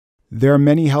There are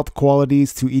many health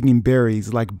qualities to eating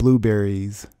berries like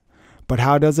blueberries, but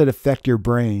how does it affect your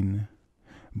brain?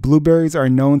 Blueberries are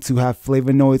known to have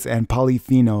flavonoids and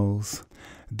polyphenols.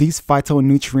 These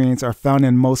phytonutrients are found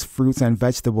in most fruits and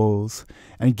vegetables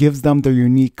and gives them their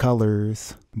unique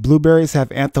colors. Blueberries have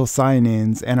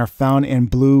anthocyanins and are found in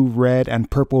blue, red,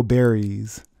 and purple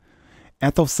berries.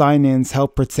 Anthocyanins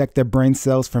help protect the brain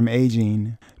cells from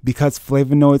aging because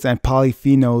flavonoids and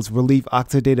polyphenols relieve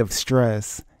oxidative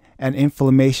stress and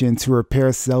inflammation to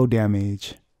repair cell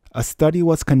damage. A study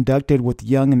was conducted with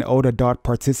young and old adult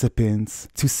participants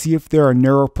to see if there are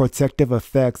neuroprotective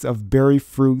effects of berry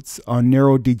fruits on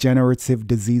neurodegenerative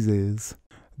diseases.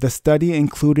 The study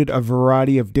included a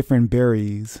variety of different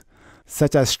berries,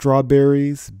 such as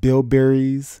strawberries,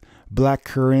 bilberries, black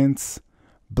currants,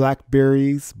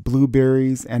 blackberries,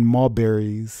 blueberries, and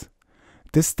mulberries.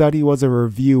 This study was a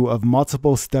review of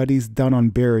multiple studies done on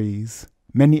berries.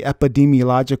 Many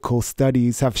epidemiological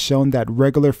studies have shown that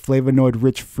regular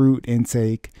flavonoid-rich fruit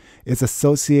intake is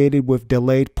associated with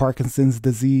delayed Parkinson's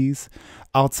disease,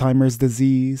 Alzheimer's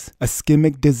disease,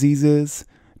 ischemic diseases,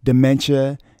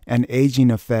 dementia, and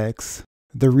aging effects.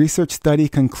 The research study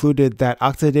concluded that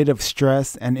oxidative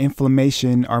stress and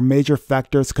inflammation are major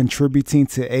factors contributing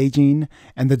to aging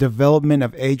and the development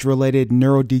of age-related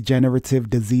neurodegenerative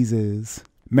diseases.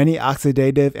 Many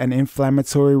oxidative and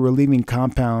inflammatory relieving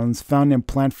compounds found in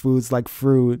plant foods like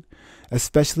fruit,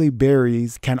 especially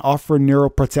berries, can offer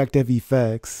neuroprotective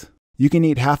effects. You can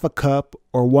eat half a cup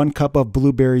or 1 cup of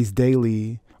blueberries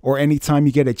daily, or anytime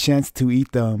you get a chance to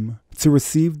eat them, to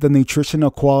receive the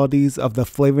nutritional qualities of the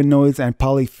flavonoids and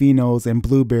polyphenols in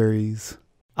blueberries.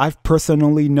 I've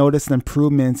personally noticed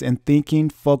improvements in thinking,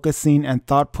 focusing, and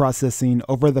thought processing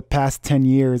over the past 10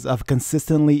 years of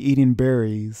consistently eating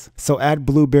berries, so add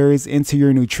blueberries into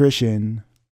your nutrition.